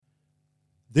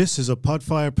This is a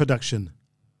Podfire production.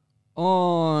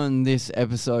 On this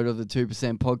episode of the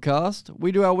 2% podcast,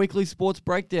 we do our weekly sports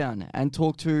breakdown and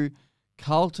talk to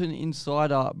Carlton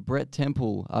insider Brett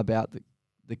Temple about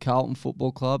the Carlton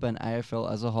Football Club and AFL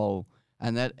as a whole.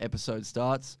 And that episode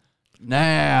starts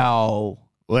now.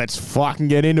 Let's fucking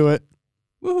get into it.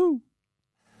 Woohoo!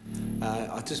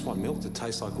 I just want milk that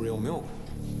tastes like real milk.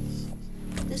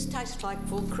 This tastes like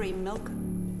full cream milk.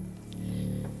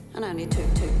 And only 2%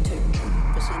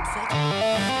 fat.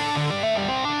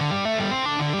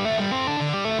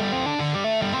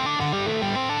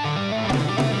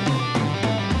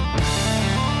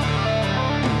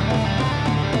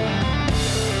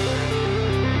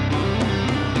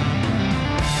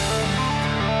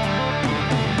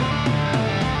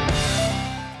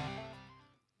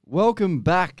 Welcome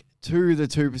back to the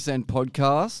 2%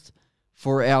 podcast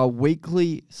for our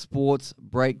weekly sports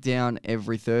breakdown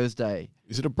every Thursday.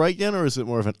 Is it a breakdown or is it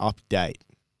more of an update?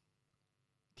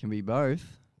 Can be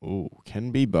both. Oh,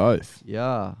 can be both.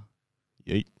 Yeah.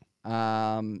 Yeet.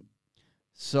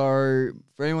 So,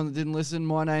 for anyone that didn't listen,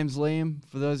 my name's Liam.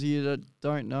 For those of you that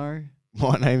don't know,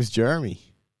 My name's Jeremy.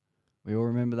 we all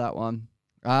remember that one.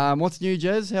 What's new,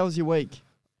 Jez? How was your week?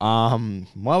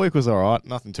 My week was alright.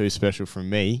 Nothing too special from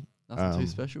me. Nothing too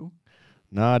special?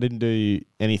 No, I didn't do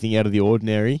anything out of the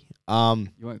ordinary. You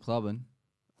weren't clubbing?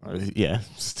 Yeah,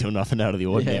 still nothing out of the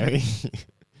ordinary.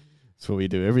 That's what we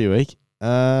do every week.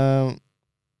 No,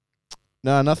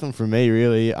 nothing from me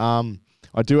really.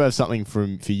 I do have something for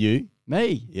you.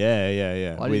 Me?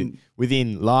 Yeah. I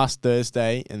Within last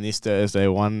Thursday and this Thursday,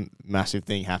 one massive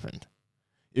thing happened.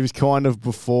 It was kind of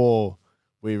before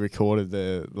we recorded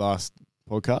the last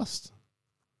podcast.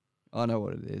 I know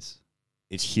what it is.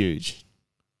 It's huge.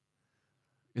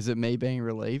 Is it me being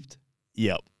relieved?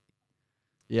 Yep.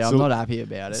 Yeah, So- I'm not happy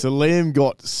about it. So Liam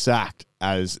got sacked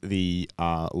as the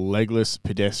Legless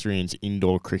Pedestrians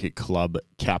Indoor Cricket Club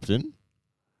captain.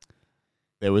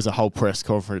 There was a whole press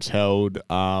conference held. There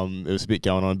was a bit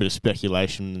going on, a bit of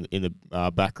speculation in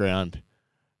the background.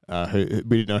 We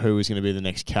didn't know who was going to be the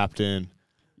next captain.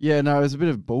 Yeah, no, it was a bit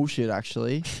of bullshit,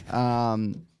 actually.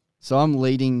 So I'm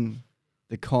leading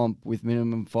the comp with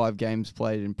minimum 5 games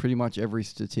played in pretty much every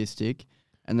statistic.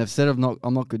 And they've said I'm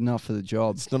not good enough for the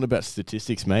job. It's not about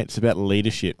statistics, mate. It's about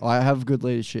leadership. I have good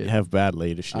leadership. You have bad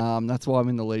leadership. That's why I'm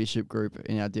in the leadership group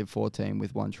in our Div 4 team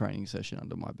with 1 training session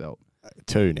under my belt.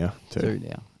 2 now. 2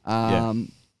 now.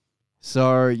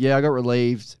 So, yeah, I got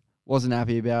relieved. Wasn't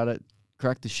happy about it.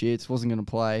 Cracked the shits. Wasn't going to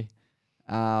play.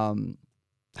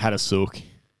 Had a sook.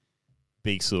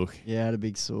 Big sook. Yeah, had a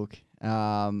big sook.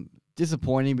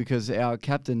 Disappointing because our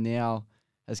captain now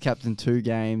has captained 2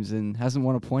 games and hasn't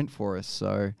won a point for us.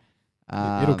 So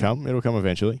It'll come. It'll come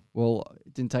eventually. Well,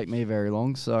 it didn't take me very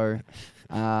long. So,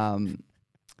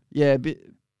 yeah, a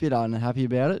bit unhappy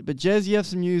about it. But Jez, you have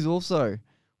some news also.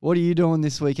 What are you doing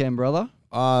this weekend, brother?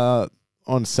 On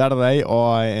Saturday,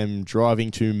 I am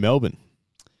driving to Melbourne.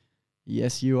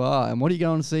 Yes, you are. And what are you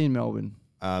going to see in Melbourne?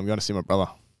 I'm going to see my brother.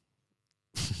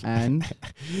 And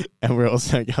And we're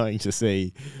also going to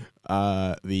see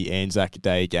the Anzac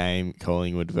Day game,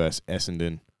 Collingwood versus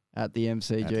Essendon. at the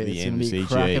MCG. At the It's going to be a MCG.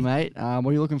 cracker, mate. What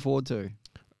are you looking forward to?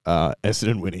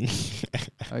 Essendon winning.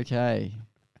 Okay.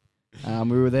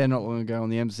 We were there not long ago,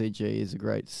 and the MCG is a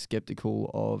great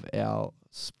skeptical of our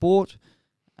sport.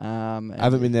 I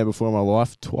haven't been there before in my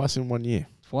life. Twice in 1 year.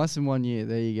 Twice in 1 year.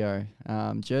 There you go.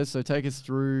 Jez, so take us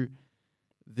through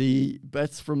the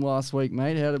bets from last week,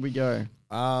 mate. How did we go?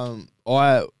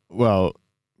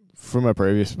 From our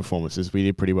previous performances, we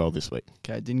did pretty well this week.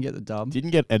 Okay, didn't get the dub.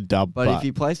 Didn't get a dub, But but if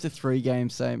you placed a 3-game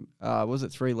same, was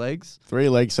it 3 legs? 3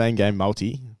 legs, same game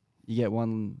multi. You get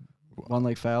one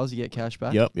leg fails, you get cash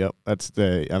back. Yep. I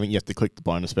think you have to click the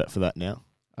bonus bet for that now.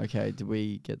 Okay, did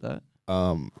we get that?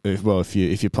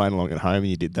 If you're playing along at home and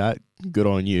you did that, good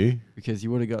on you. Because you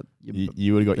would have got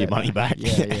You would have got your bet money back.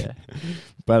 Yeah.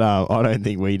 But I don't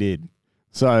think we did.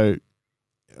 So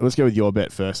let's go with your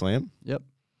bet first, Liam. Yep.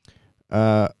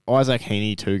 Isaac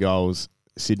Heaney, 2 goals.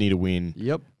 Sydney to win.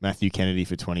 Yep. Matthew Kennedy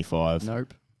for 25.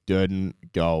 Nope. Durden,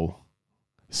 goal.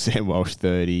 Sam Walsh,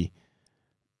 30.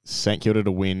 St Kilda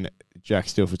to win. Jack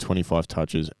Steele for 25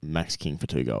 touches. Max King for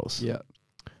 2 goals. Yep.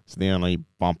 So the only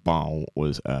bump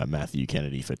was Matthew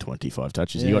Kennedy for 25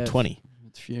 touches. You got 20.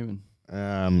 It's fuming.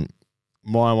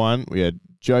 My one, we had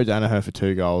Joe Danaher for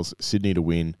 2 goals. Sydney to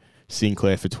win.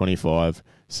 Sinclair for 25.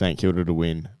 St Kilda to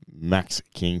win. Max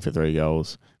King for 3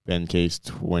 goals. Ben Keys,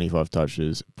 25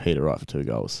 touches. Peter Wright for 2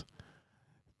 goals.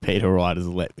 Peter Wright has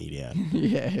let me down.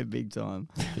 Yeah, big time.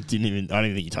 I don't even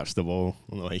think he touched the ball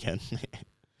on the weekend.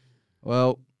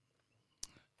 Well,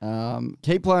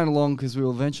 Keep playing along because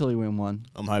we'll eventually win one.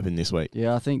 I'm hoping this week.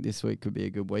 Yeah, I think this week could be a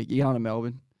good week. You're going to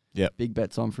Melbourne. Yep. Big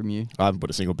bets on from you. I haven't put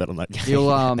a single bet on that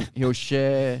game. He'll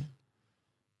share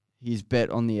his bet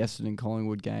on the Essendon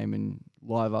Collingwood game and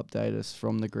live update us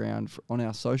from the ground on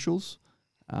our socials.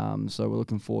 So we're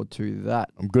looking forward to that.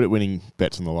 I'm good at winning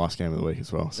bets on the last game of the week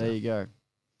as well. So. There you go.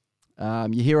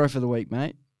 Your hero for the week,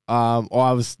 mate. I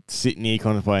was sitting here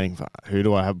contemplating who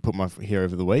do I have put my hero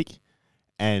for the week,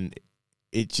 and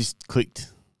it just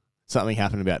clicked. Something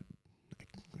happened about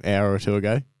an hour or two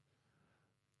ago.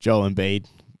 Joel Embiid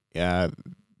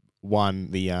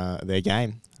won their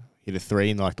game. Hit a 3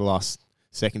 in like the last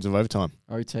seconds of overtime.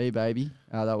 OT, baby.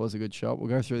 That was a good shot. We'll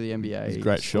go through the It was NBA a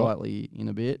great slightly in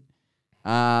a bit.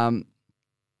 My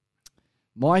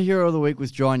hero of the week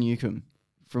was John Newcomb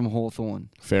from Hawthorn.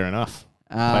 Fair enough.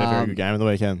 Played a very good game of the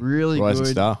weekend. Really Rising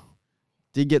good. star.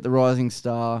 Did get the Rising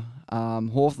Star.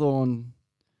 Hawthorn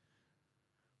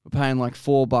were paying like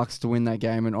 $4 to win that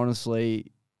game, and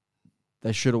honestly,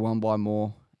 they should have won by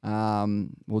more.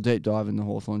 We'll deep dive in the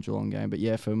Hawthorn Geelong game, but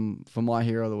yeah, for my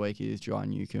hero of the week is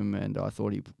John Newcomb, and I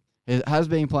thought he has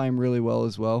been playing really well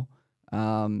as well.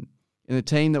 In a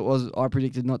team that I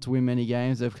predicted not to win many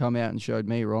games, they've come out and showed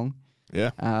me wrong.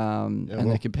 Yeah. And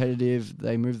they're competitive.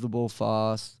 They move the ball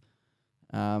fast.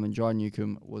 And John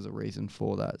Newcomb was a reason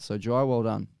for that. So, Jai, well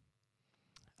done.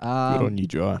 Good on you,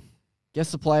 Jai.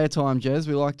 Guess the player time, Jez.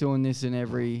 We like doing this in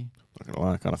every Not going to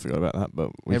lie, I kind of forgot about that,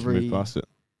 but we can move past it.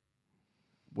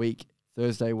 week,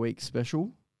 Thursday week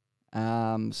special.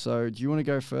 So, do you want to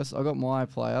go first? I got my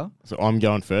player. So I'm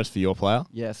going first for your player?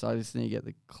 Yes, I just need to get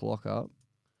the clock up.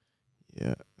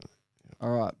 Yeah.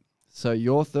 All right. So,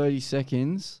 your 30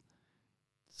 seconds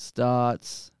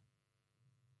starts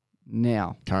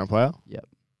now. Current player? Yep.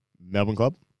 Melbourne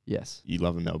club? Yes. You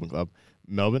love a Melbourne club.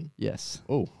 Melbourne? Yes.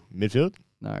 Oh, midfield?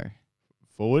 No.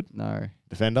 Forward? No.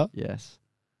 Defender? Yes.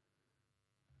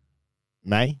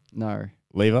 May? No.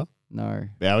 Lever? No.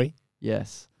 Bowie?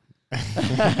 Yes.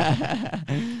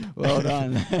 Well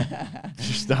done.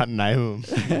 Just start naming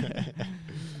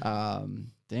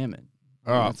them. Damn it.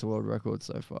 All right. That's a world record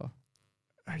so far.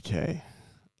 Okay.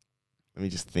 Let me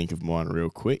just think of mine real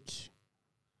quick.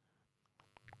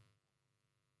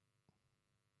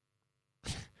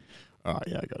 All right,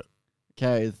 yeah, I got it.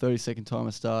 Okay, the 30-second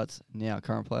timer starts now.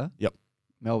 Current player? Yep.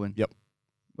 Melbourne? Yep.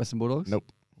 Western Bulldogs? Nope.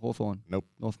 Hawthorn? Nope.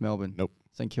 North Melbourne? Nope.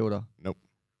 St Kilda? Nope.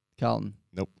 Carlton?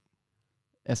 Nope.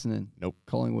 Essendon? Nope.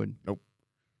 Collingwood? Nope.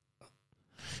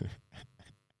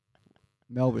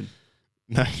 Melbourne?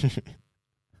 No.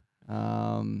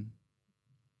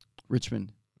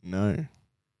 Richmond? No.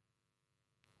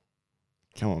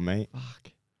 Come on, mate.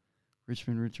 Fuck.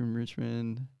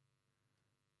 Richmond.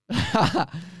 I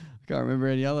can't remember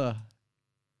any other.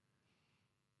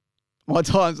 My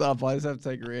time's up. I just have to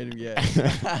take a random guess.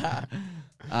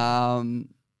 I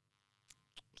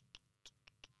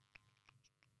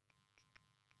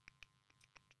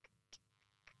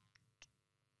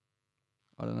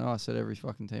don't know. I said every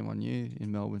fucking team I knew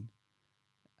in Melbourne.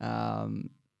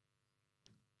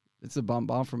 It's a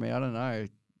bump for me. I don't know.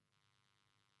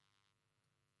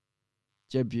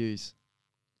 Jeb Hughes.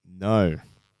 No.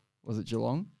 Was it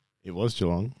Geelong? It was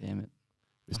Geelong. Damn it.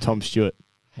 It was Tom Stewart.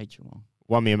 Hate Geelong.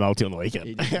 Won me a multi on the He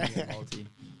weekend. did give me a multi.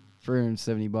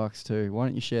 $370 too. Why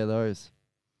don't you share those?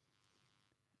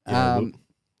 Yeah, look,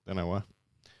 don't know why.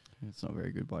 It's not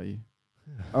very good by you.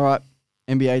 All right,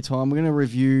 NBA time. We're going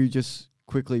to just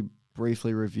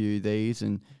briefly review these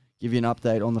and give you an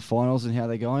update on the finals and how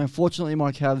they're going. Unfortunately,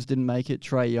 my Cavs didn't make it.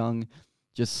 Trae Young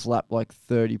just slapped like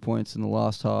 30 points in the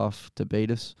last half to beat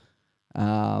us,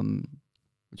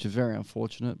 which is very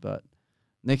unfortunate. But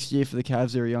next year for the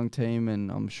Cavs, they're a young team, and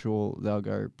I'm sure they'll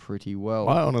go pretty well.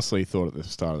 I honestly thought at the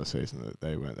start of the season that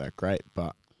they weren't that great,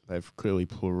 but they've clearly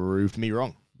proved me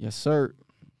wrong. Yes, sir.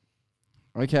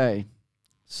 Okay,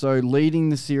 so leading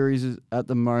the series at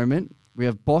the moment, we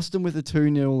have Boston with a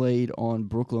 2-0 lead on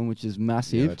Brooklyn, which is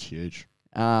massive. Yeah, that's huge.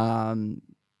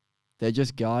 They're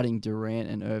just guarding Durant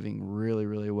and Irving really,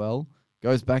 really well.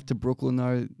 Goes back to Brooklyn,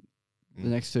 though, the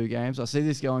next two games. I see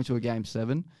this going to a Game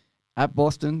 7. At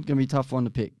Boston, going to be a tough one to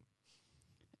pick.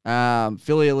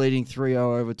 Philly are leading 3-0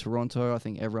 over Toronto. I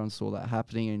think everyone saw that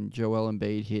happening, and Joel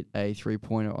Embiid hit a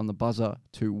three-pointer on the buzzer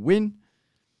to win.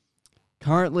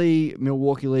 Currently,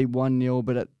 Milwaukee lead 1-0,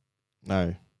 but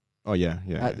No. Oh, yeah.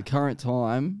 at the current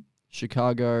time,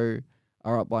 Chicago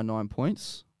are up by 9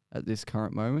 points at this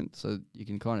current moment, so you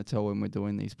can kind of tell when we're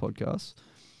doing these podcasts.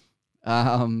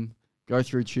 Go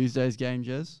through Tuesday's game,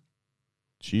 Jez,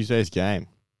 Tuesday's game.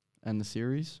 and the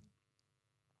series.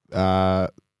 The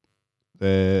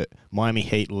Miami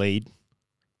Heat lead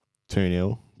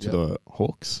 2-0 to the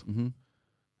Hawks. Mm-hmm.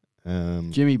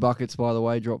 Jimmy Buckets, by the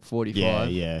way, dropped 45.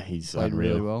 Yeah, he's Played unreal.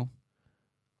 really well.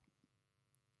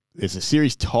 There's a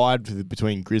series tied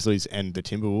between Grizzlies and the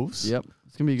Timberwolves. Yep.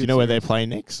 It's going to be a good Do you know where series. they're playing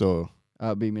next? Or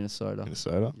It'll be Minnesota.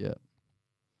 Minnesota? Yeah.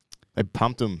 They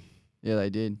pumped them. Yeah, they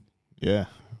did. Yeah,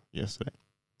 yesterday.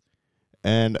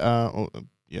 And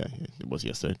it was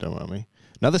yesterday. Don't worry me.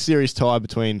 Another series tie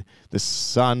between the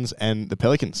Suns and the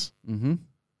Pelicans. Mm-hmm.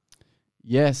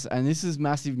 Yes, and this is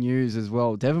massive news as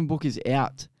well. Devin Booker is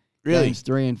out. Really? Games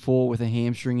 3 and 4 with a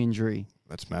hamstring injury.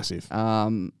 That's massive.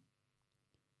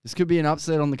 This could be an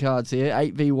upset on the cards here.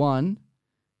 8v1.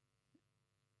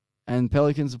 And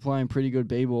Pelicans are playing pretty good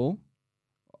b-ball.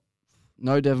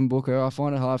 No Devin Booker. I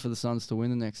find it hard for the Suns to win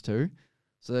the next two.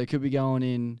 So they could be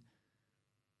going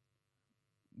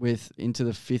into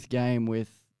the fifth game with,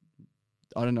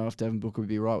 I don't know if Devin Booker would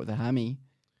be right with a hammy.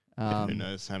 Who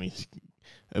knows? Hammy's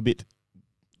a bit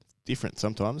different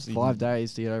sometimes. 5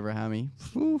 days to get over a hammy.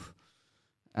 Whew.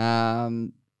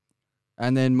 And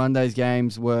then Monday's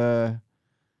games were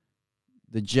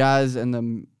the Jazz and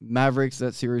the Mavericks.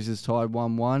 That series is tied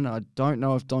 1-1. I don't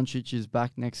know if Doncic is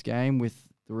back next game with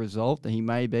the result that he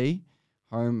may be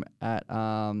home at.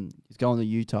 He's going to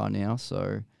Utah now.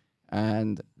 So,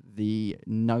 and the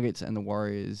Nuggets and the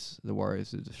Warriors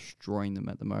are destroying them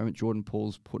at the moment. Jordan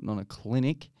Poole's putting on a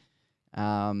clinic.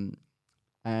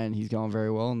 And he's going very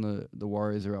well, and the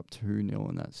Warriors are up 2-0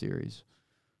 in that series.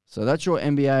 So that's your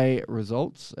NBA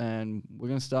results, and we're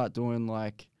going to start doing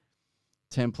like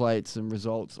templates and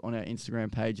results on our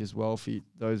Instagram page as well for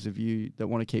those of you that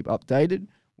want to keep updated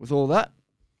with all that.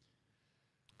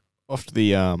 Off to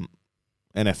the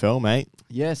NFL, mate.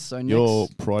 Yes, so Your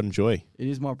pride and joy. It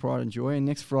is my pride and joy. And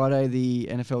next Friday, the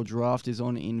NFL draft is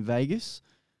on in Vegas.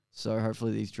 So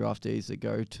hopefully these draftees that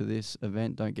go to this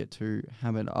event don't get too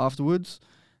hammered afterwards.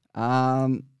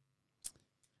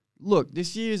 Look,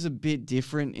 this year is a bit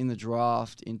different in the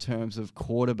draft in terms of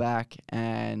quarterback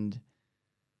and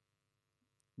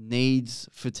needs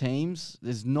for teams.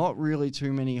 There's not really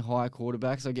too many high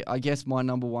quarterbacks. I guess my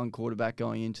number one quarterback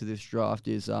going into this draft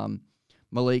is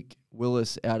Malik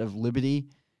Willis out of Liberty.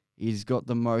 He's got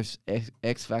the most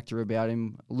X factor about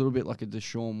him, a little bit like a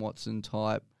Deshaun Watson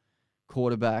type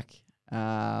quarterback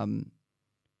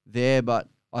there. But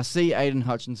I see Aiden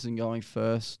Hutchinson going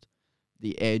first,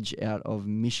 the edge out of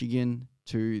Michigan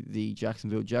to the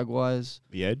Jacksonville Jaguars.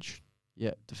 The edge?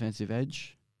 Yeah, defensive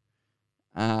edge.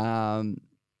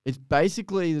 It's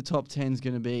basically the top 10 is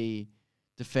going to be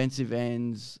defensive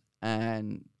ends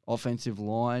and offensive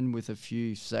line with a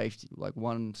few safety, like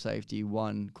one safety,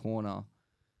 one corner.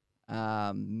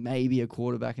 Maybe a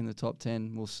quarterback in the top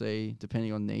 10. We'll see,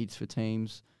 depending on needs for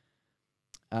teams.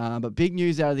 But big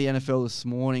news out of the NFL this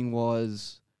morning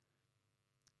was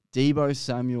Deebo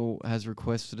Samuel has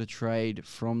requested a trade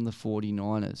from the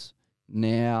 49ers.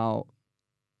 Now,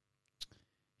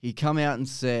 he come out and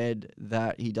said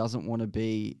that he doesn't want to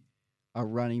be a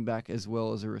running back as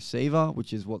well as a receiver,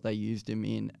 which is what they used him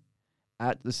in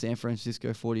at the San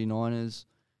Francisco 49ers.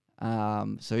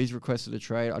 So he's requested a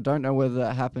trade. I don't know whether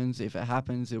that happens. If it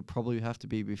happens, it'll probably have to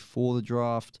be before the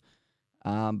draft.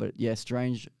 But yeah,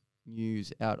 strange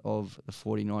news out of the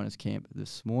 49ers camp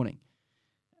this morning.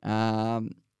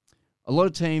 A lot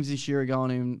of teams this year are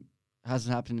going in,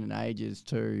 hasn't happened in ages,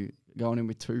 going in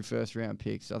with 2 first-round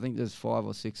picks. I think there's 5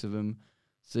 or 6 of them.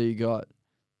 So you got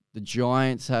the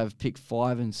Giants have pick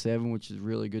 5 and 7, which is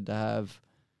really good to have.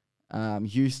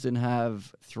 Houston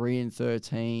have 3 and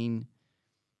 13.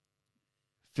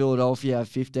 Philadelphia have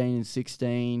 15 and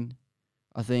 16.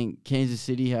 I think Kansas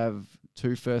City have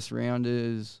 2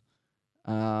 first-rounders.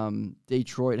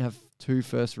 Detroit have 2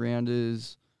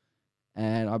 first-rounders.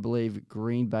 And I believe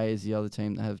Green Bay is the other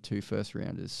team that have 2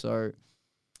 first-rounders. So,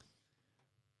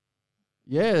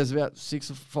 yeah, there's about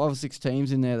 5 or 6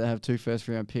 teams in there that have 2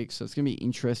 first-round picks. So it's going to be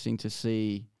interesting to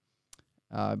see.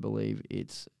 I believe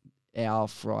it's our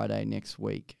Friday next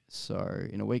week. So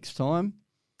in a week's time,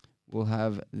 we'll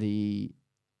have the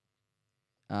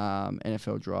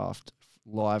NFL draft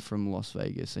live from Las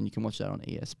Vegas. And you can watch that on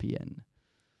ESPN.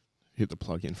 Hit the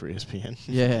plug in for ESPN.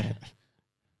 Yeah.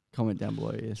 Comment down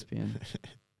below, ESPN.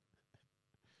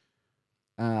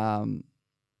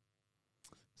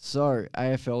 So,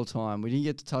 AFL time. We didn't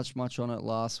get to touch much on it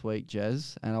last week,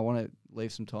 Jez, and I want to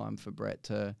leave some time for Brett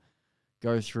to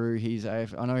go through his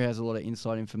AFL. I know he has a lot of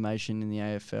inside information in the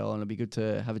AFL, and it'd be good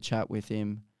to have a chat with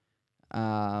him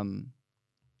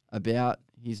about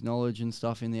his knowledge and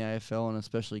stuff in the AFL, and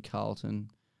especially Carlton.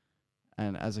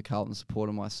 And as a Carlton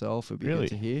supporter myself, it'd be good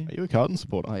to hear. Are you a Carlton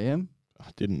supporter? I am.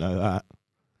 I didn't know that.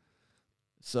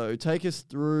 So take us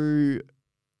through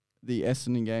the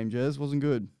Essendon game, Jez. Wasn't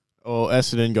good. Well,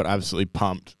 Essendon got absolutely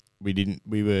pumped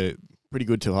We were pretty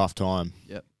good till half time.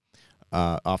 Yep.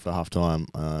 After half time,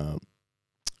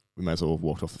 we may as well have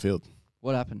walked off the field.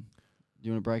 What happened? Do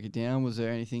you want to break it down? Was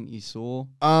there anything you saw?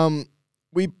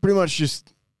 We pretty much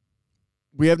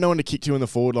we have no one to kick to in the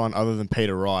forward line other than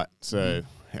Peter Wright. So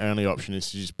our only option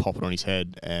is to just pop it on his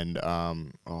head. And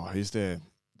who's their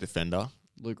defender?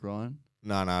 Luke Ryan.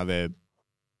 No, they're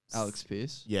Alex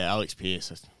Pearce. Yeah, Alex Pearce.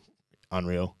 That's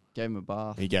unreal. Gave him a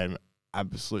bath. He gave him an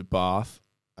absolute bath.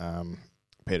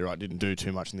 Peter Wright didn't do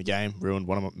too much in the game. Ruined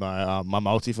one of my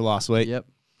multi for last week. Yep.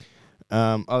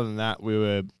 Other than that, we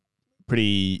were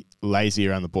pretty lazy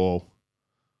around the ball.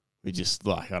 We just,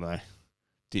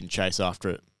 didn't chase after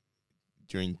it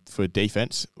for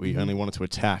defense. We only wanted to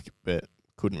attack, but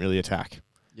couldn't really attack.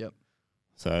 Yep.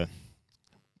 So,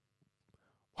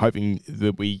 hoping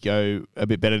that we go a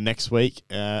bit better next week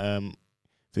for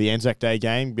the Anzac Day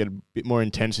game, get a bit more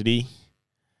intensity.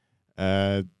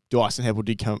 Dyson Heppel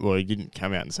did come. Well, he didn't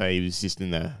come out and say he was just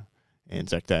in the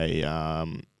Anzac Day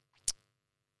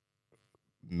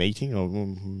meeting or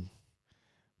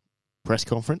press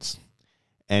conference,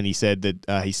 and he said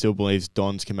that he still believes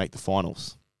Dons can make the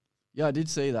finals. Yeah, I did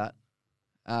see that.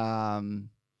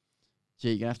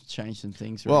 You're gonna have to change some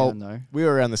things Well, around though. we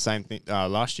were around the same thing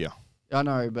last year. I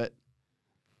know, but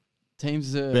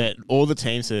teams are. But all the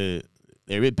teams they're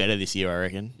a bit better this year, I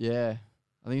reckon. Yeah,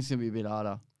 I think it's gonna be a bit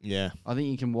harder. Yeah. I think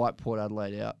you can wipe Port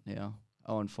Adelaide out now.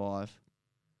 0-5.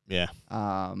 Yeah.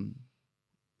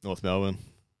 North Melbourne.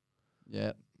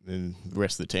 Yeah. And the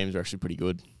rest of the teams are actually pretty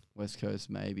good. West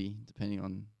Coast maybe, depending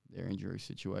on their injury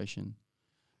situation.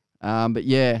 But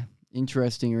yeah,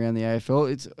 interesting around the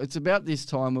AFL. It's about this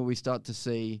time where we start to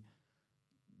see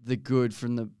the good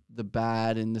from the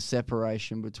bad and the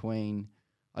separation between,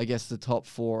 I guess, the top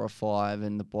 4 or 5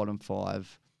 and the bottom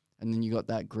 5. And then you got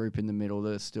that group in the middle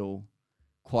that are still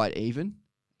quite even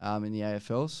in the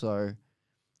AFL. So,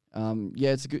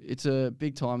 it's a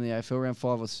big time in the AFL, around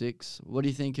 5 or 6. What do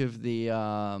you think of the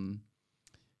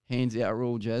hands out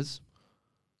rule, Jez?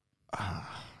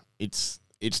 It's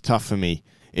tough for me.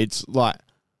 It's like,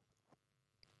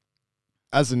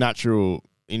 as a natural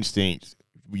instinct,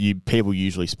 people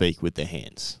usually speak with their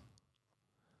hands.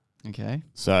 Okay.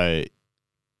 So,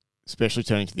 especially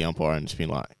turning to the umpire and just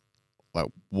being like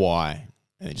why?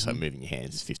 And then just moving your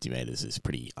hands 50 metres is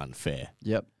pretty unfair.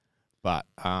 Yep. But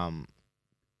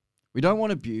we don't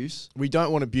want abuse. We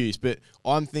don't want abuse, but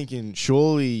I'm thinking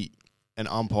surely an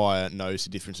umpire knows the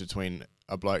difference between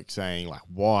a bloke saying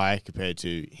why compared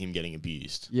to him getting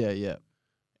abused. Yeah, yeah.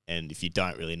 And if you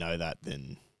don't really know that,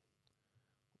 then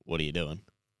what are you doing?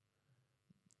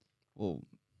 Well,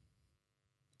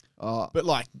 but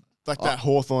that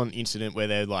Hawthorn incident where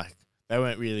they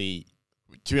weren't really,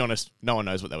 to be honest, no one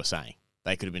knows what they were saying.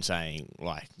 They could have been saying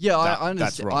yeah, I understand.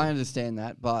 That's wrong. I understand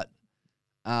that, but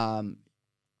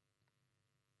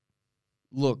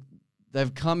look,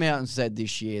 they've come out and said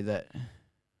this year that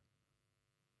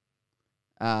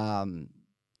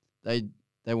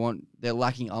they're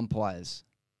lacking umpires,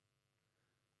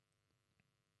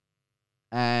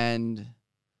 and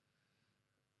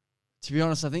to be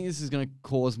honest, I think this is going to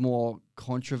cause more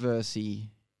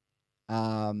controversy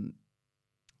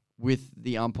with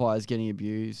the umpires getting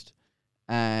abused.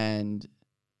 And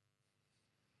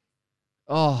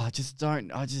I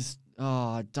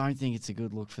don't think it's a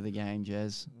good look for the game,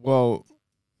 Jez. Well,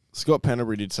 Scott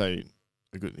Pennebury did say,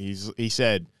 he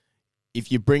said,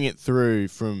 if you bring it through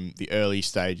from the early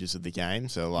stages of the game,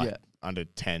 so under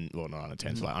 10, well not under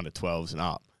 10s, under 12s and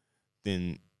up,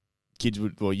 then kids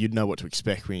you'd know what to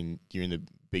expect when you're in the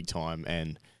big time.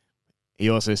 And he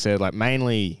also said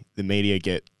mainly the media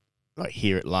get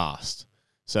hear it last.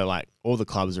 So all the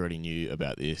clubs already knew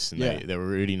about this, and they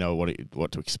already know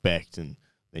what to expect, and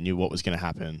they knew what was going to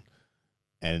happen,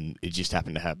 and it just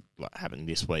happened to happen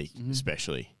this week,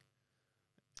 especially.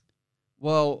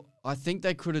 Well, I think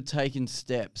they could have taken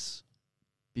steps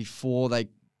before they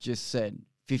just said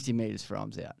 50 meters for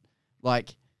arms out.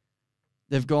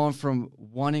 They've gone from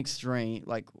one extreme,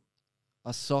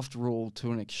 a soft rule,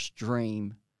 to an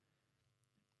extreme,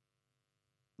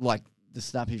 the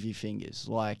snap of your fingers,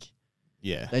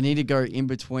 Yeah. They need to go in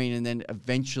between and then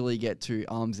eventually get to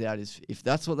arms out. If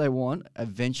that's what they want,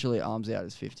 eventually arms out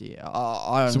is 50.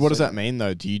 So what does that mean,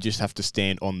 though? Do you just have to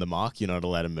stand on the mark? You're not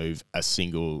allowed to move a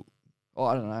single... Oh,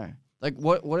 I don't know.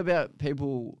 What about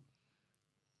people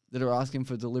that are asking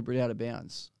for deliberate out of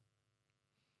bounds?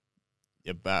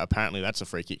 Yeah, but apparently that's a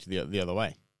free kick to the other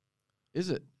way. Is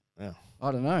it? Yeah.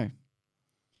 I don't know.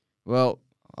 Well,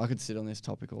 I could sit on this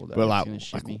topic all day. Well, It's gonna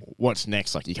shit me. what's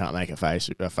next? You can't make a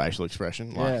facial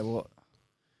expression. Yeah, well,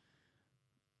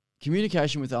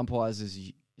 communication with umpires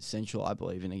is essential, I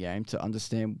believe, in a game to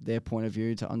understand their point of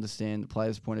view, to understand the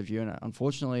player's point of view. And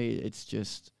unfortunately, it's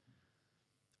just,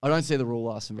 I don't see the rule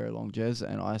lasting very long, Jez,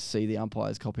 and I see the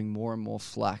umpires copping more and more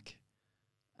flack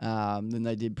than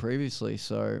they did previously.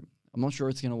 So I'm not sure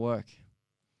it's going to work.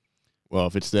 Well,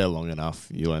 if it's there long enough,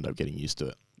 you'll end up getting used to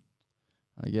it.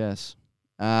 I guess.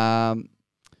 All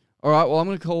right, well, I'm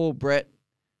going to call Brett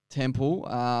Temple.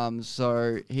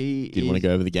 So he Do you want to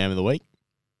go over the game of the week?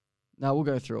 No, we'll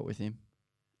go through it with him.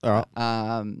 All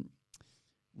right.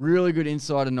 Really good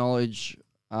insider knowledge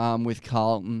with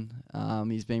Carlton.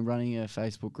 He's been running a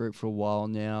Facebook group for a while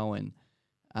now, and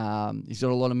he's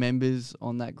got a lot of members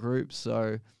on that group.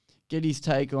 So get his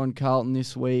take on Carlton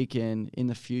this week and in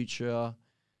the future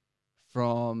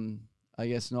from, I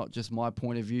guess, not just my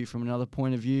point of view, from another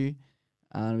point of view.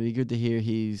 It'd be good to hear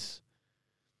his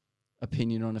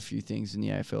opinion on a few things in the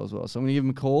AFL as well. So I'm going to give him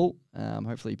a call.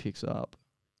 Hopefully he picks up.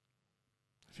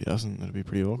 If he doesn't, that'd be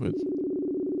pretty awkward.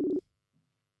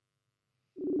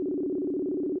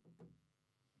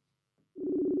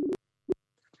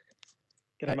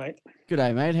 G'day, mate.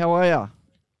 G'day, mate. How are you?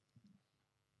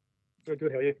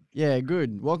 Good, how are you? Yeah,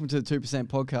 good. Welcome to the 2%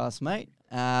 podcast, mate.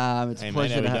 It's Hey, a mate,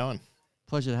 pleasure how to we going?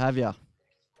 pleasure to have you.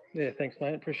 Yeah, thanks,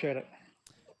 mate. Appreciate it.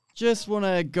 Just want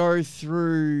to go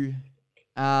through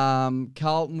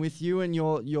Carlton with you and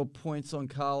your points on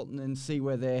Carlton and see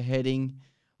where they're heading.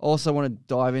 Also want to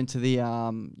dive into the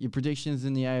your predictions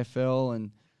in the AFL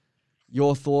and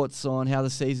your thoughts on how the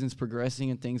season's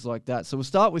progressing and things like that. So we'll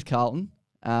start with Carlton.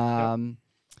 4-1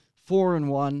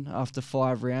 after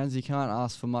 5 rounds. You can't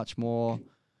ask for much more,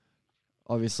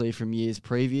 obviously, from years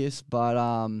previous. But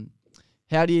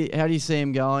how do you see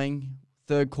him going?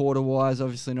 Third quarter wise,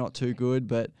 obviously not too good.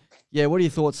 But yeah, what are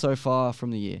your thoughts so far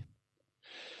from the year?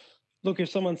 Look, if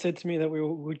someone said to me that we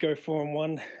would go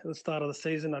 4-1 at the start of the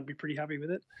season, I'd be pretty happy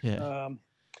with it. Yeah.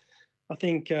 I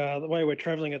think the way we're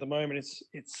travelling at the moment,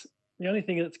 it's the only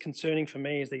thing that's concerning for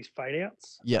me is these fade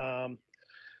outs. Yeah.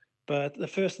 But the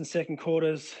first and second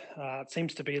quarters, it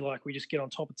seems to be like we just get on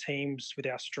top of teams with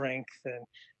our strength, and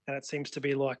it seems to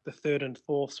be like the third and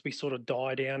fourths we sort of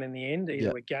die down in the end.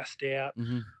 Either we're gassed out,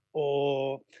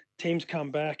 or teams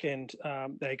come back and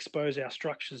they expose our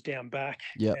structures down back,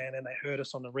 and then they hurt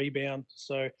us on the rebound.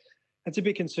 So it's a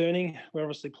bit concerning. We're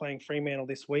obviously playing Fremantle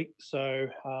this week, so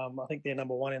I think they're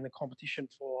number 1 in the competition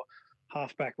for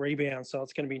halfback rebound. So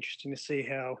it's going to be interesting to see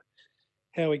how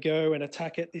we go and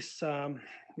attack it this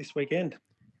weekend.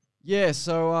 Yeah,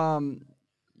 so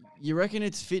you reckon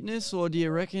it's fitness, or do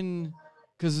you reckon,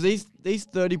 because these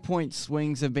 30-point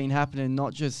swings have been happening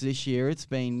not just this year, it's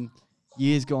been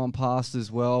years gone past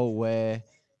as well, where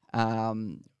I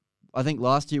think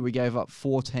last year we gave up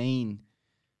 14,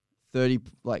 30,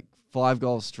 like 5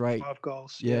 goals straight. 5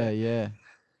 goals. Yeah.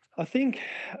 I think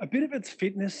a bit of it's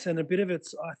fitness, and a bit of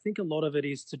it's, I think a lot of it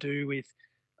is to do with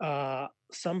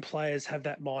some players have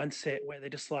that mindset where they're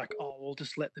just like, oh, we'll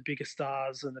just let the bigger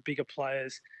stars and the bigger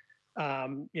players,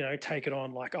 take it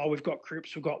on. Like, oh, we've got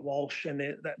Cripps, we've got Walsh, and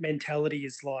that mentality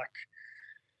is like,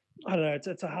 I don't know,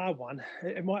 it's a hard one.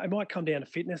 It might come down to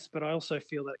fitness, but I also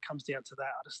feel that it comes down to that.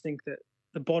 I just think that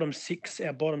our bottom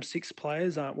 6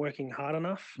 players aren't working hard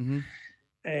enough,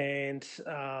 and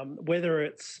whether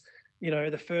it's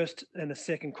the first and the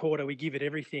second quarter, we give it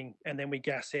everything, and then we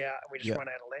gas out and we just run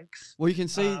out of legs. Well, you can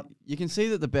see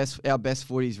that our best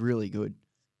footy is really good.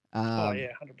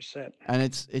 100%. And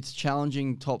it's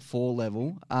challenging top 4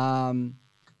 level.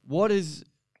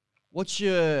 What's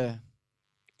your,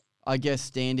 I guess,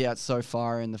 standout so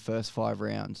far in the first 5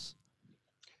 rounds?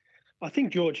 I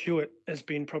think George Hewitt has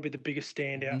been probably the biggest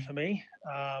standout for me.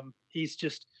 He's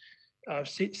just.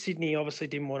 Sydney obviously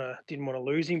didn't want to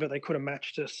lose him, but they could have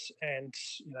matched us, and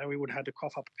we would have had to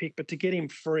cough up a pick. But to get him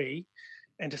free,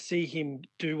 and to see him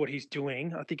do what he's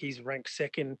doing, I think he's ranked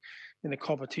 2nd in the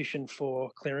competition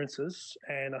for clearances,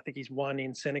 and I think he's 1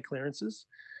 in centre clearances.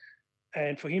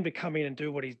 And for him to come in and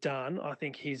do what he's done, I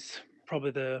think he's probably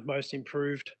the most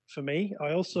improved for me.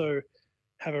 I also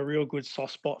have a real good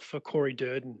soft spot for Corey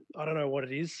Durden. I don't know what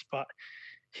it is, but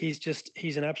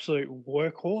he's an absolute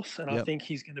workhorse, and I think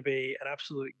he's going to be an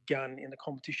absolute gun in the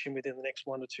competition within the next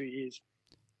 1 to 2 years.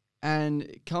 And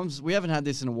we haven't had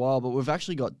this in a while, but we've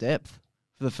actually got depth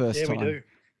for the first time. Yeah, we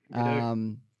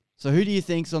do. So who do you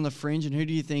think's on the fringe, and who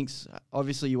do you think's,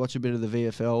 obviously you watch a bit of the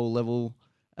VFL level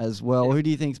as well, who do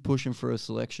you think's pushing for a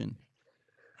selection?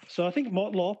 So I think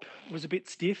Motlop was a bit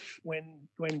stiff when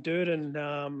Durden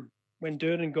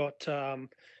got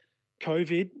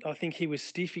COVID. I think he was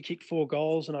stiff. He kicked 4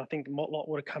 goals, and I think Motlop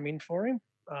would have come in for him.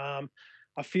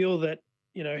 I feel that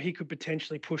he could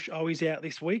potentially push Owies out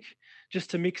this week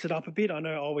just to mix it up a bit. I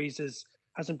know Owies has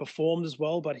hasn't performed as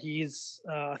well, but he is,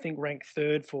 I think, ranked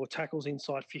third for tackles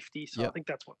inside 50. So I Yep. think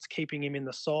that's what's keeping him in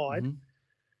the side. Mhm.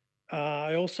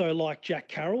 I also like Jack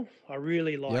Carroll. I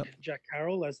really like Yep. Jack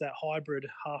Carroll as that hybrid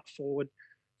half forward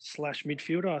 /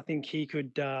 midfielder. I think he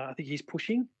could. I think he's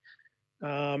pushing.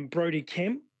 Brody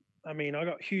Kemp. I mean, I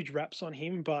got huge raps on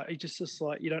him, but he just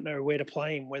like you don't know where to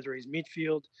play him. Whether he's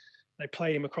midfield, they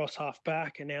played him across half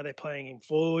back, and now they're playing him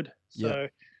forward. Yep. So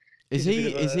Is he's a he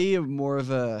bit of is a- he more of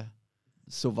a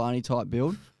Silvani type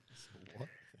build?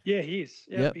 Yeah, he is.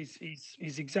 Yeah, Yep.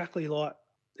 he's exactly like.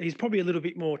 He's probably a little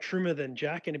bit more trimmer than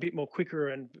Jack and a bit more quicker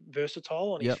and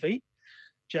versatile on his Yep. feet.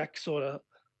 Jack sort of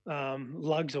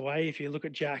lugs away. If you look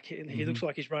at Jack, he looks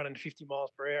like he's running 50 miles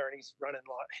per hour, and he's running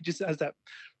like he just has that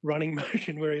running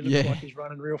motion where he looks Yeah. like he's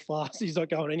running real fast. He's not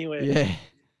going anywhere. Yeah.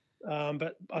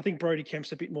 But I think Brody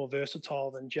Kemp's a bit more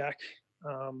versatile than Jack.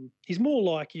 He's more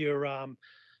like your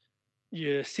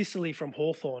Sicily from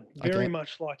Hawthorn, very Okay.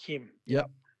 much like him. Yep.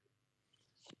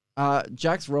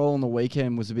 Jack's role on the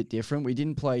weekend was a bit different. We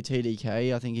didn't play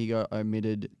TDK. I think he got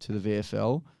omitted to the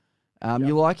VFL.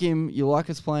 You like him? You like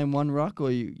us playing one ruck,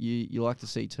 or you like to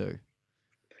see two?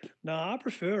 No, I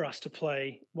prefer us to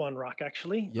play one ruck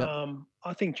actually. Yep.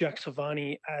 I think Jack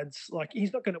Silvani adds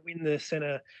he's not going to win the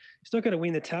centre, he's not going to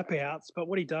win the tap outs, but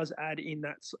what he does add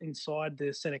inside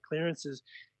the centre clearances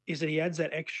is that he adds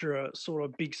that extra sort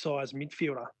of big size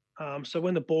midfielder. So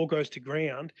when the ball goes to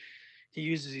ground, he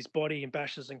uses his body and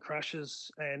bashes and crashes,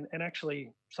 and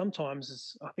actually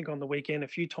sometimes, I think on the weekend, a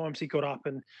few times he got up,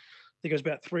 and I think it was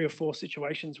about 3 or 4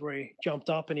 situations where he jumped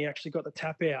up and he actually got the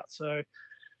tap out. So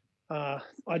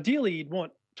ideally, you'd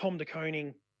want Tom De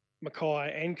Koning,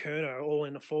 Mackay, and Kerno all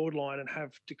in the forward line and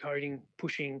have De Koning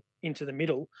pushing into the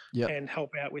middle and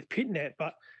help out with Pitnet.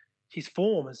 But his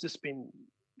form has just been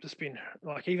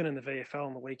like, even in the VFL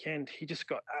on the weekend, he just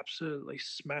got absolutely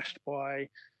smashed by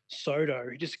Soto.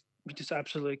 He just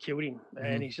absolutely killed him,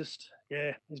 and he's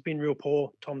been real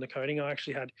poor. Tom De Koning. I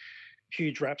actually had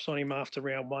huge raps on him after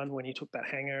round 1 when he took that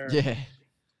hanger.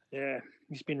 Yeah,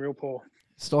 he's been real poor.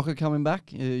 Stocker coming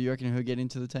back. You reckon he'll get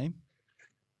into the team?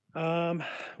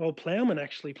 Well, Plowman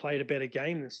actually played a better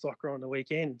game than Stocker on the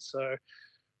weekend, so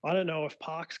I don't know if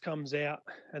Parks comes out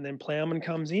and then Plowman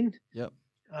comes in. Yep.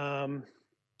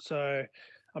 So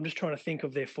I'm just trying to think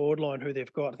of their forward line, who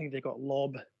they've got. I think they've got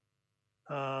Lob,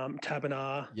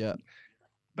 Tabernar. Yeah.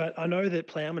 But I know that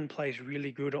Plowman plays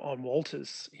really good on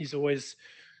Walters. He's always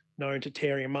known to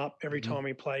tear him up every time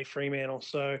he play Fremantle.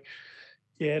 So,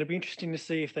 yeah, it'll be interesting to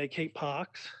see if they keep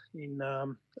Parks in.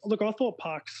 Look, I thought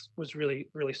Parks was really,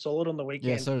 really solid on the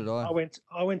weekend. Yeah, so did I.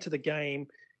 I went to the game,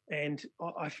 and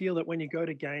I feel that when you go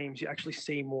to games, you actually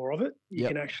see more of it. You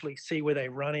can actually see where they're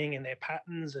running and their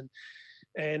patterns,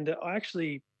 and I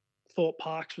actually thought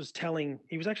Parks was telling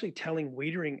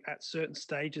Wiedering at certain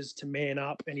stages to man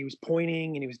up, and he was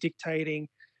pointing and he was dictating.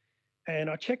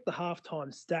 And I checked the halftime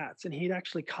stats, and he'd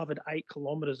actually covered 8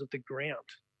 kilometres of the ground,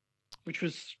 which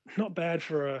was not bad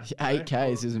for a 8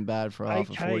 Ks isn't bad for half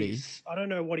a 40. I don't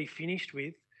know what he finished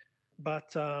with,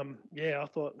 but I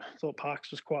thought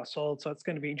Parks was quite solid. So it's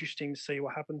going to be interesting to see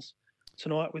what happens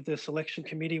tonight with the selection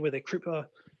committee, whether Cripper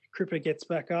gets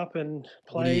back up and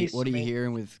plays. What are you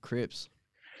hearing with Cripps?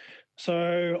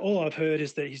 So all I've heard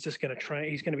is that he's just going to train.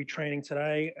 He's going to be training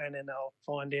today, and then they'll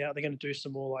find out. They're going to do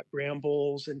some more like ground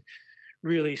balls and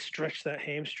really stretch that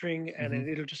hamstring, and then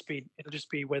it'll just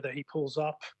be whether he pulls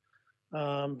up.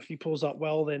 If he pulls up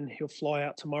well, then he'll fly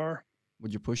out tomorrow.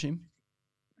 Would you push him?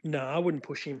 No, I wouldn't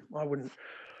push him. I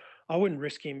wouldn't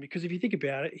risk him, because if you think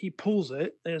about it, he pulls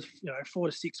it. There's 4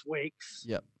 to 6 weeks.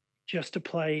 Yep. Just to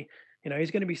play.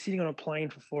 He's going to be sitting on a plane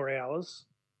for 4 hours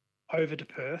over to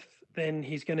Perth. Then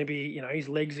he's going to be, his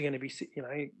legs are going to be,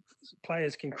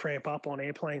 players can cramp up on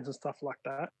airplanes and stuff like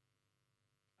that.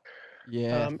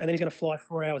 Yeah. And then he's going to fly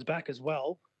 4 hours back as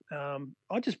well.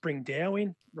 I'd just bring Dow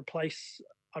in,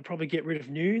 I'd probably get rid of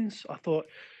Nunes. I thought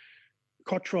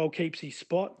Cottrell keeps his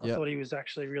spot. I thought he was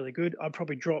actually really good. I'd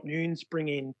probably drop Nunes, bring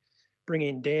in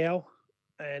Dow,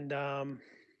 and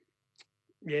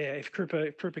if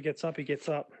Cripper gets up, he gets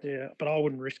up. Yeah, but I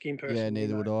wouldn't risk him personally. Yeah,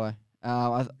 neither would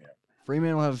I.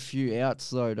 Fremantle have a few outs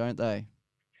though, don't they?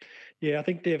 Yeah, I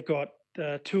think they've got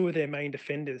 2 of their main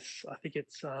defenders. I think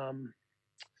it's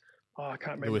I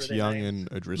can't remember. Lewis Young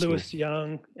and O'Driscoll. Lewis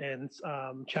Young and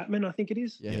Chapman, I think it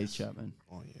is. Yeah, he's Chapman.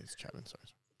 Oh yeah, it's Chapman. Sorry,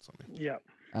 something. Yeah.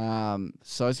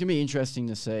 So it's gonna be interesting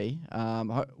to see.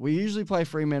 We usually play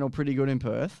Fremantle pretty good in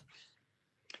Perth.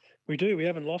 We do. We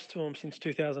haven't lost to them since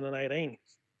 2018.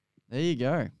 There you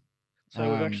go. So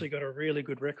we've actually got a really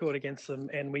good record against them,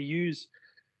 and we use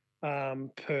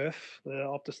Perth, the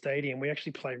Optus Stadium, we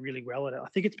actually play really well at it. I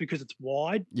think it's because it's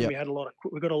wide. Yep. We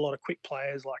got a lot of quick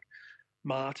players like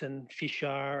Martin,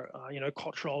 Fisher.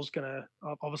 Cottrell's going to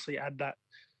obviously add that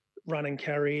run and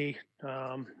carry.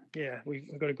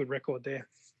 We've got a good record there.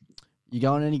 You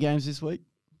going any games this week?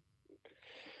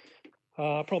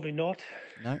 Probably not.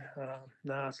 No.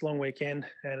 It's a long weekend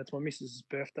and it's my missus'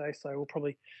 birthday, so we'll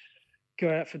probably go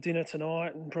out for dinner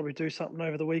tonight and probably do something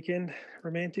over the weekend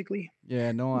romantically.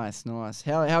 Yeah, nice.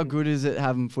 How good is it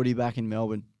having footy back in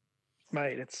Melbourne?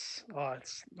 Mate,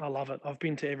 I love it. I've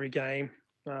been to every game.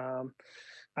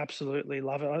 Absolutely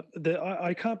love it.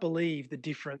 I can't believe the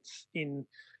difference in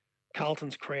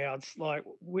Carlton's crowds. Like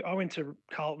I went to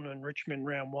Carlton and Richmond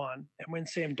round 1, and when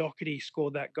Sam Doherty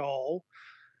scored that goal,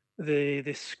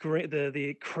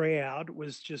 the crowd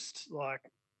was just like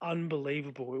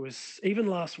unbelievable. It was even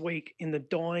last week in the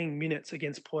dying minutes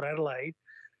against Port Adelaide.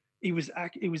 It was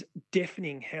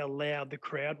deafening how loud the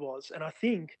crowd was, and I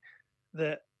think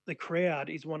that the crowd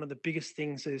is one of the biggest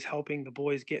things that is helping the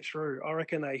boys get through. I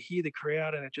reckon they hear the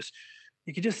crowd and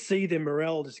you can just see their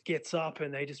morale just gets up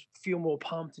and they just feel more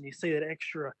pumped, and you see that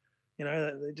extra,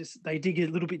 they dig a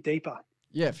little bit deeper.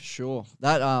 Yeah, for sure.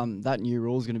 That new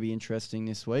rule is going to be interesting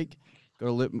this week. Got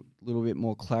a little bit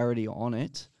more clarity on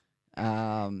it.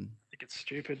 I think it's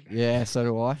stupid. Yeah, so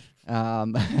do I.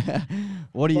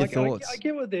 What are your thoughts? I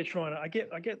get what they're trying to. I get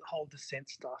the whole dissent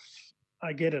stuff.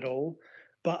 I get it all,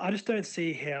 but I just don't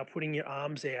see how putting your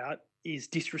arms out is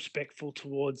disrespectful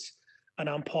towards an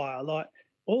umpire. Like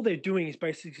all they're doing is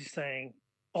basically saying,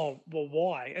 "Oh, well,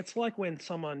 why?" It's like when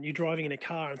you're driving in a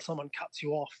car and someone cuts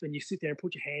you off, and you sit there and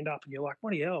put your hand up, and you're like,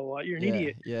 "What the hell? Like you're an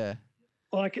idiot." Yeah.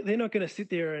 Like they're not going to sit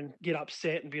there and get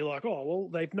upset and be like, "Oh, well,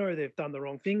 they know they've done the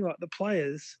wrong thing." Like the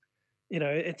players,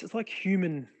 it's like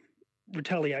human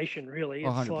retaliation, really. It's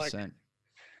 100%.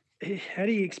 like, how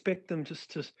do you expect them to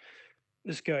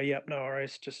just go, "Yep, no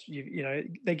worries." Just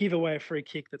they give away a free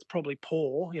kick that's probably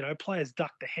poor. Players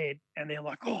duck the head and they're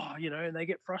like, "Oh," and they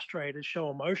get frustrated, show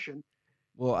emotion.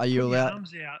 Well, are you allowed?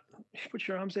 Put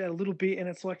your arms out a little bit, and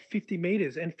it's like 50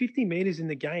 meters, and 50 meters in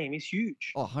the game is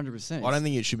huge. Oh, 100%. I don't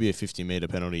think it should be a 50-meter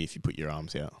penalty if you put your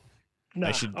arms out. No,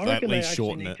 they should I reckon at least they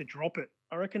shorten need it. to drop it.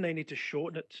 I reckon they need to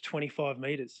shorten it to 25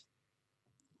 meters.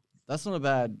 That's not a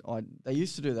bad. They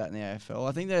used to do that in the AFL.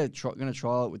 I think they're going to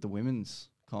trial it with the women's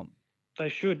comp. They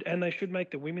should, and they should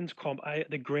make the women's comp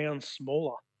the grounds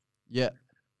smaller. Yeah,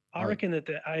 I reckon that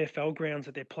the AFL grounds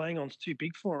that they're playing on is too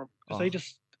big for them because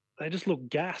they just look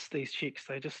gassed. These chicks,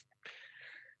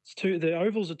 the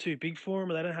ovals are too big for them.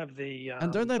 They don't have the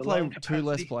and don't they play two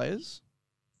less players?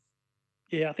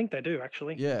 Yeah, I think they do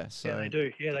actually. Yeah, so yeah, they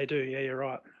do. Yeah, they do. Yeah, you're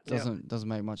right. Doesn't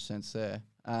make much sense there.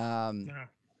 No.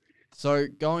 So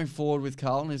going forward with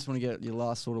Carlton, I just want to get your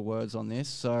last sort of words on this.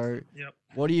 So, Yep.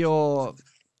 What are your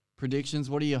predictions?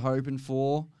 What are you hoping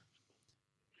for?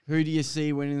 Who do you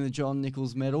see winning the John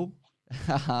Nichols medal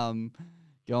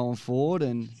going forward?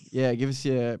 And give us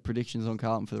your predictions on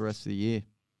Carlton for the rest of the year.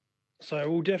 So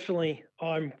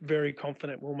I'm very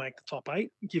confident we'll make the top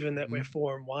 8, given that we're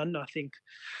 4-1. I think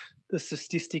the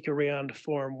statistic around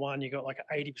 4-1, you got like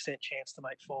an 80% chance to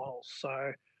make finals. So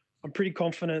I'm pretty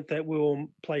confident that we'll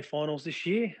play finals this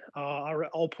year.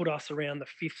 I'll put us around the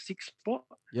 5th, 6th spot.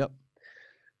 Yep.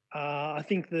 I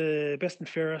think the best and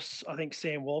fairest, I think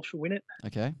Sam Walsh will win it.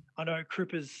 Okay. I know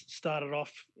Cripper's started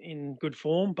off in good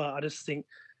form, but I just think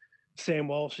Sam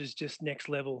Walsh is just next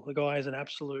level. The guy is an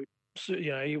absolute,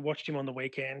 you watched him on the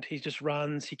weekend. He just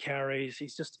runs, he carries.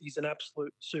 He's an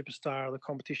absolute superstar of the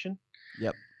competition.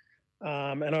 Yep.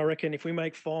 And I reckon if we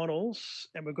make finals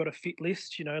and we've got a fit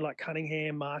list, like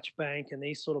Cunningham, Marchbank, and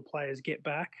these sort of players get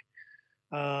back,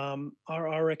 I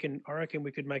reckon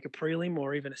we could make a prelim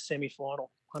or even a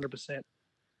semi-final, 100%.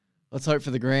 Let's hope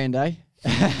for the grand, eh?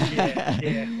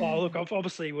 yeah. Well, look,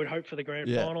 obviously we'd hope for the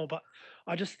grand final, but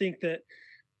I just think that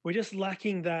we're just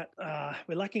lacking that.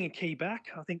 We're lacking a key back.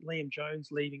 I think Liam Jones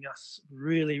leaving us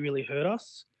really, really hurt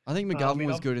us. I think McGovern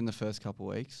was good in the first couple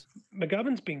of weeks.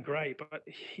 McGovern's been great, but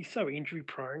he's so injury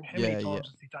prone. How many times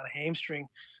has he done a hamstring?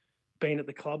 Been at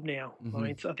the club now.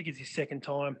 Mm-hmm. I think it's his second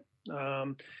time.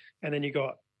 And then you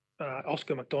got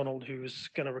Oscar McDonald, who's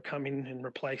going to come in and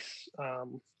replace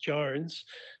Jones.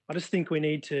 I just think we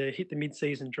need to hit the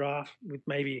mid-season draft with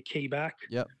maybe a key back.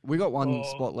 Yep, we got one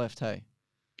spot left. Hey.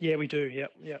 Yeah, we do.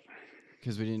 Yep.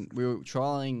 Because we were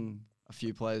trialing a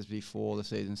few players before the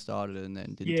season started, and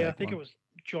then didn't. Yeah, I think it was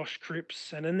Josh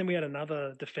Cripps, and then we had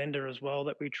another defender as well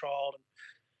that we trialed.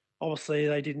 Obviously,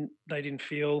 they didn't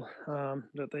feel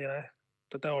that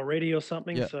they were ready or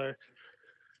something. Yep. So,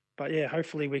 but yeah,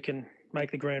 hopefully we can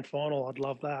make the grand final, I'd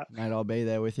love that. Mate, I'll be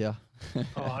there with you. Oh,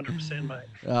 100%,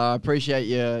 mate. I appreciate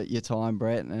your time,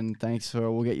 Brett, and thanks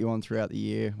we'll get you on throughout the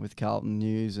year with Carlton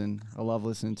News, and I love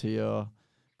listening to your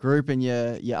group and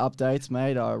your updates,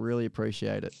 mate. I really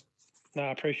appreciate it. No,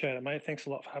 I appreciate it, mate. Thanks a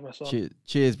lot for having us on.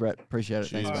 Cheers, Brett. Appreciate it.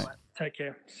 Cheers, Thanks, All mate. right, mate. Take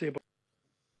care. See you.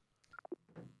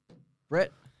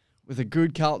 Brett, with a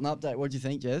good Carlton update, what do you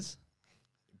think, Jez?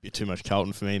 Bit too much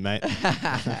Carlton for me, mate.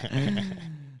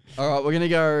 All right, we're going to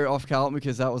go off Carlton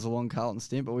because that was a long Carlton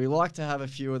stint, but we like to have a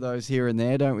few of those here and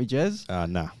there, don't we, Jez?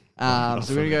 Nah.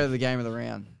 So we're going to go to the game of the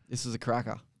round. This is a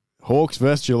cracker. Hawks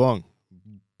versus Geelong.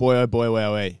 Boy, oh boy,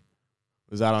 wowee.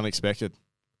 Was that unexpected?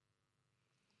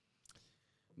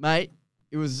 Mate,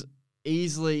 it was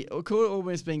easily, it could have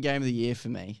almost been game of the year for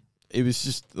me. It was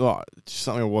just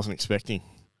something I wasn't expecting.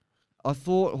 I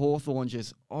thought Hawthorn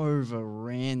just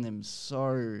overran them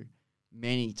so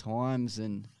many times,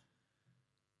 and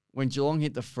when Geelong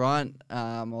hit the front,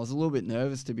 I was a little bit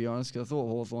nervous, to be honest, because I thought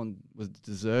Hawthorn was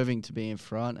deserving to be in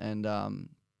front, and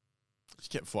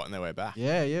Just kept fighting their way back.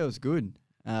 yeah, it was good.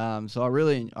 So I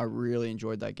really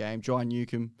enjoyed that game. Jai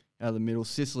Newcomb out of the middle.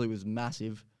 Sicily was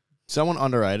massive. Someone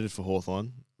underrated for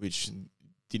Hawthorn, which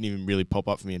didn't even really pop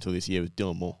up for me until this year, was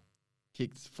Dylan Moore.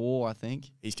 Kicked 4, I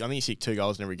think. I think he's kicked 2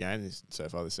 goals in every game so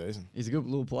far this season. He's a good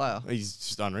little player. He's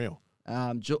just unreal.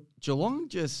 Geelong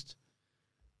just...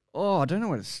 Oh, I don't know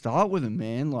where to start with him,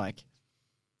 man. Like,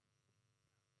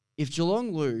 if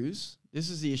Geelong lose, this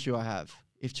is the issue I have.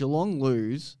 If Geelong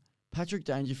lose, Patrick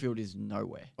Dangerfield is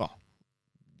nowhere. Oh.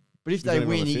 But if He's they not even on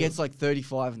win, the he field. gets like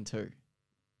 35 and 2.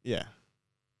 Yeah.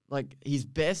 Like, his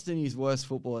best and his worst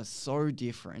football are so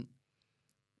different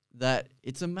that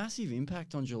it's a massive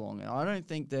impact on Geelong. And I don't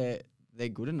think they're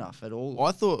good enough at all.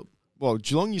 I thought,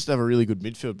 Geelong used to have a really good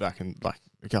midfield back in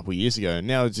a couple of years ago, and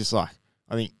now it's just I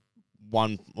think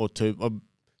 1 or 2.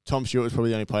 Tom Stewart was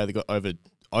probably the only player that got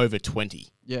over 20,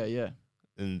 Yeah.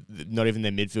 and not even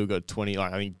their midfield got 20.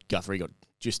 I think Guthrie got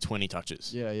just 20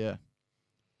 touches. Yeah.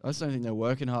 I just don't think they're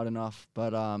working hard enough.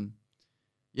 But,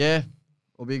 yeah,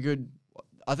 it'll be good.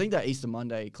 I think that Easter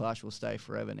Monday clash will stay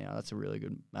forever now. That's a really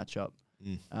good matchup.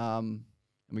 And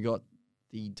we got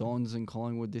the Dons and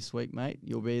Collingwood this week, mate.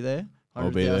 You'll be there.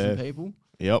 I'll be there. 100,000 people.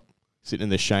 Yep, sitting in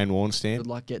the Shane Warne stand. Good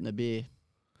luck getting a beer.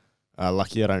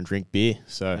 Lucky I don't drink beer,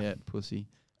 so Yeah, pussy.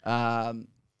 We're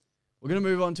going to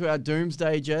move on to our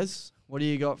Doomsday, Jez. What do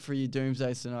you got for your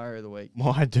Doomsday scenario of the week?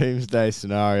 my doomsday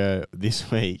scenario this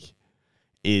week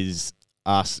is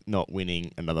us not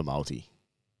winning another multi.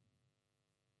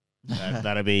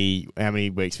 That'll be, how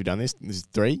many weeks have we done this? This is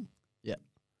 3? Yeah.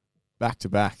 Back to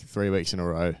back, 3 weeks in a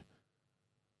row.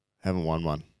 Haven't won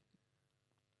one.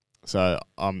 So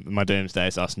my doomsday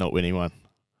is us not winning one.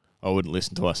 I wouldn't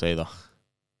listen to us either.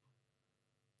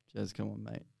 Jez, come on,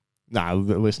 mate. Nah,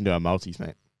 listen to our multis,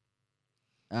 mate.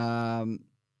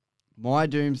 My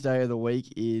Doomsday of the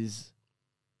week is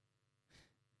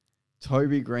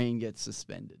Toby Green gets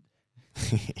suspended.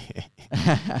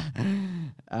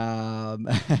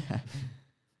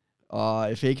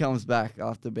 If he comes back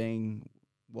after being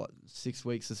 6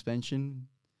 week suspension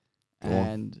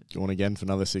and Go on again for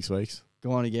another 6 weeks.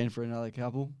 go on again for another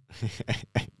couple,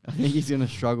 I think he's going to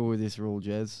struggle with this rule,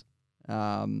 Jez.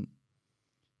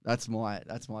 That's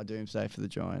my doomsday for the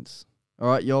Giants. All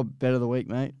right, your bet of the week,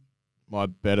 mate. My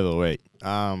bet of the week.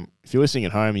 If you're listening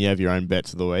at home and you have your own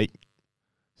bets of the week,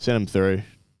 send them through.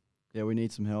 Yeah, we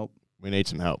need some help. We need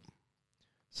some help.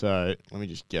 So let me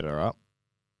just get her up.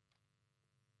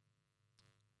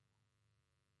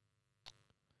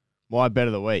 My bet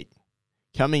of the week.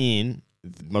 Coming in,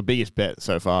 my biggest bet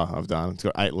so far I've done. It's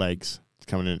got 8 legs. It's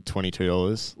coming in at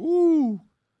 $22. Ooh.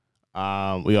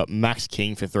 We got Max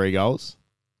King for 3 goals.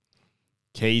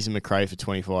 Keys and McRae for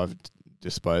 25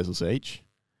 disposals each.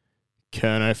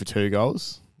 Kerno for 2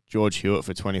 goals. George Hewitt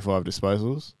for 25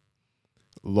 disposals.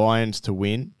 Lions to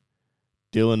win.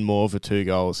 Dylan Moore for 2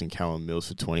 goals and Callum Mills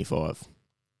for 25.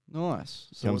 Nice.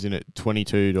 So Comes in at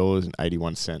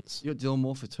 $22.81. you got Dylan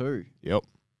Moore for 2. Yep.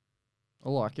 I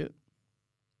like it.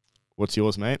 What's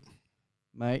yours, mate?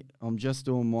 Mate, I'm just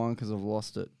doing mine because I've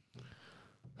lost it.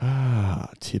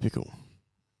 Typical.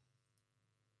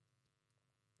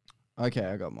 Okay,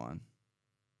 I got mine.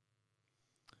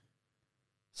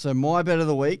 So my bet of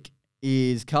the week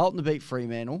is Carlton to beat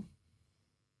Fremantle.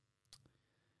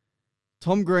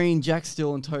 Tom Green, Jack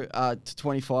Still to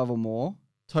 25 or more.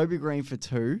 Toby Green for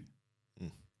 2.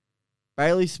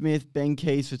 Bailey Smith, Ben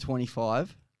Keys for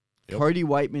 25. Yep. Cody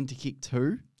Waitman to kick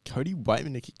 2. Cody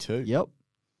Waitman to kick 2. Yep.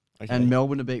 Okay. And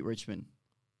Melbourne to beat Richmond.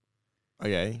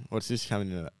 Okay. What's this coming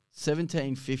in at?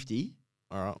 $17.50.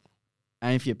 All right.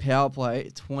 And if you power play,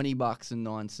 $20.09.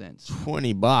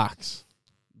 $20.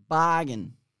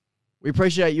 Bargain. We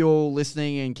appreciate you all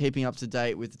listening and keeping up to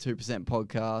date with the 2%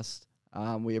 podcast.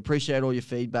 We appreciate all your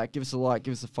feedback. Give us a like,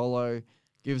 give us a follow,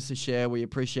 give us a share. We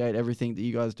appreciate everything that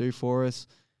you guys do for us.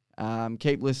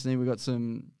 Keep listening. We've got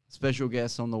some special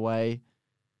guests on the way.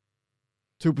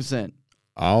 2%.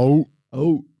 Oh.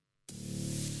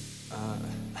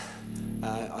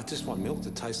 I just want milk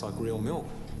that tastes like real milk.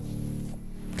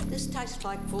 This tastes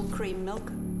like full cream milk.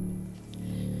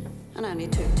 And only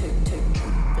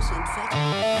 2%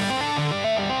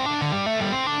 fat.